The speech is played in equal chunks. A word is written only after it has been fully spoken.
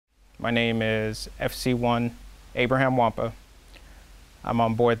My name is FC1 Abraham Nwampka. I'm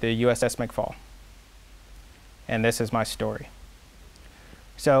on board the USS McFall, and this is my story.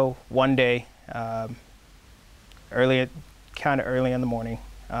 So one day, kind of early in the morning,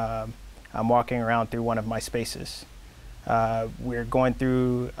 I'm walking around through one of my spaces. We're going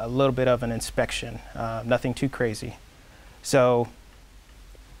through a little bit of an inspection, nothing too crazy. So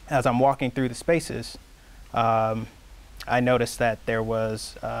as I'm walking through the spaces, I noticed that there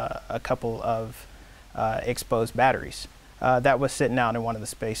was a couple of exposed batteries that was sitting out in one of the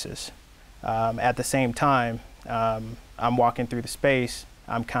spaces. At the same time, I'm walking through the space,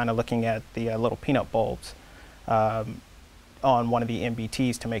 I'm kind of looking at the little peanut bulbs on one of the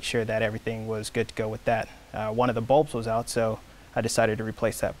MBTs to make sure that everything was good to go with that. One of the bulbs was out, so I decided to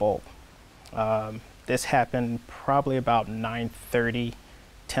replace that bulb. This happened probably about 9:30,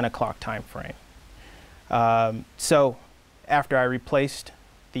 10 o'clock time frame. So after I replaced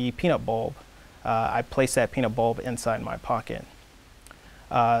the peanut bulb, I placed that peanut bulb inside my pocket.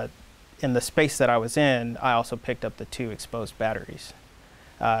 In the space that I was in, I also picked up the 2 exposed batteries.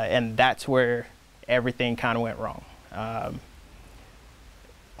 And that's where everything kind of went wrong.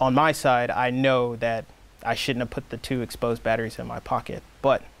 On my side, I know that I shouldn't have put the 2 exposed batteries in my pocket,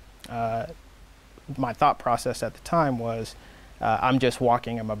 but my thought process at the time was I'm just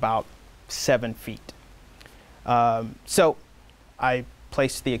walking them about 7 feet. So I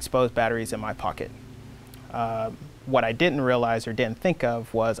placed the exposed batteries in my pocket. What I didn't realize or didn't think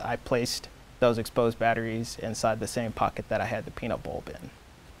of was I placed those exposed batteries inside the same pocket that I had the peanut bulb in.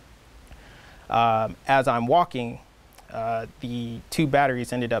 As I'm walking, the 2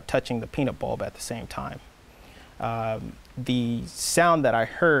 batteries ended up touching the peanut bulb at the same time. The sound that I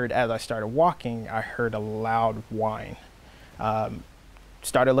heard as I started walking, I heard a loud whine.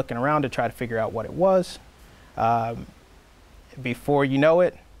 Started looking around to try to figure out what it was. Before you know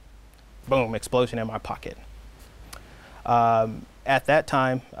it, boom, explosion in my pocket. At that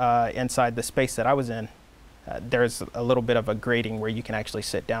time, inside the space that I was in, there's a little bit of a grating where you can actually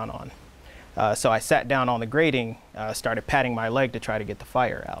sit down on. So I sat down on the grating, started patting my leg to try to get the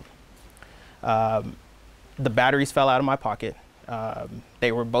fire out. The batteries fell out of my pocket.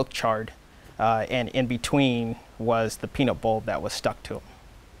 They were both charred, and in between was the peanut bulb that was stuck to them.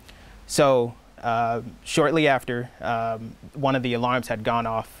 So shortly after, one of the alarms had gone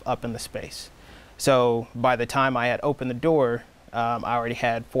off up in the space. So by the time I had opened the door, I already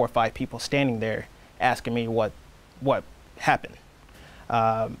had 4 or 5 people standing there asking me what happened.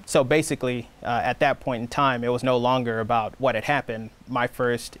 So basically, at that point in time, it was no longer about what had happened. My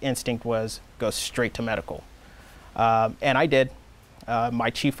first instinct was go straight to medical. And I did.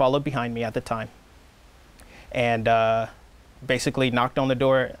 My chief followed behind me at the time and basically knocked on the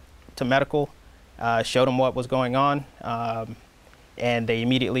door to medical, showed them what was going on, and they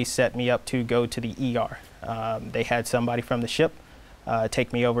immediately set me up to go to the ER. They had somebody from the ship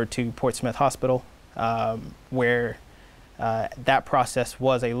take me over to Portsmouth Hospital, where that process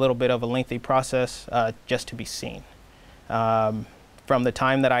was a little bit of a lengthy process just to be seen. From the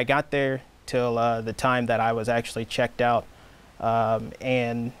time that I got there till the time that I was actually checked out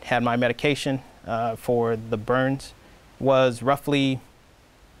and had my medication for the burns was roughly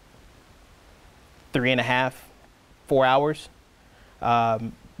 3.5, 4 hours.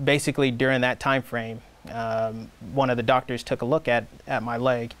 Basically during that time frame, one of the doctors took a look at my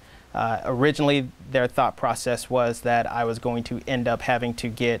leg. Originally, their thought process was that I was going to end up having to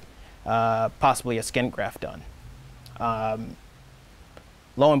get possibly a skin graft done.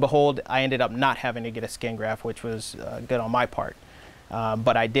 Lo and behold, I ended up not having to get a skin graft, which was good on my part.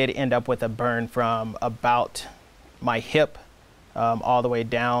 But I did end up with a burn from about my hip all the way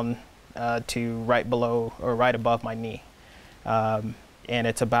down to right below or right above my knee. And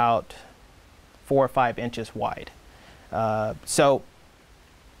it's about 4 or 5 inches wide. So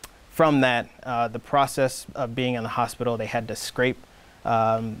from that, the process of being in the hospital, they had to scrape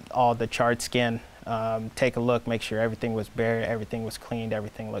all the charred skin, take a look, make sure everything was bare, everything was cleaned,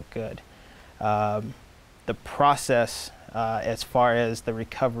 everything looked good. The process, as far as the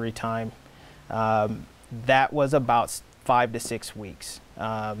recovery time, that was about 5 to 6 weeks.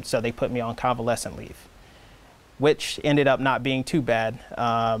 So they put me on convalescent leave, which ended up not being too bad,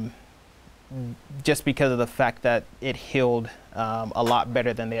 just because of the fact that it healed a lot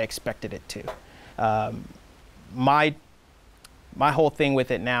better than they expected it to. My whole thing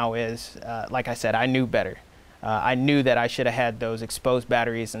with it now is, like I said, I knew better. I knew that I should have had those exposed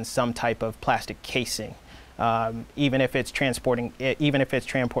batteries in some type of plastic casing, even if it's transporting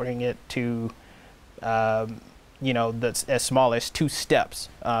it to, you know, as small as 2 steps,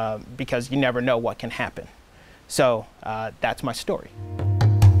 because you never know what can happen. So that's my story.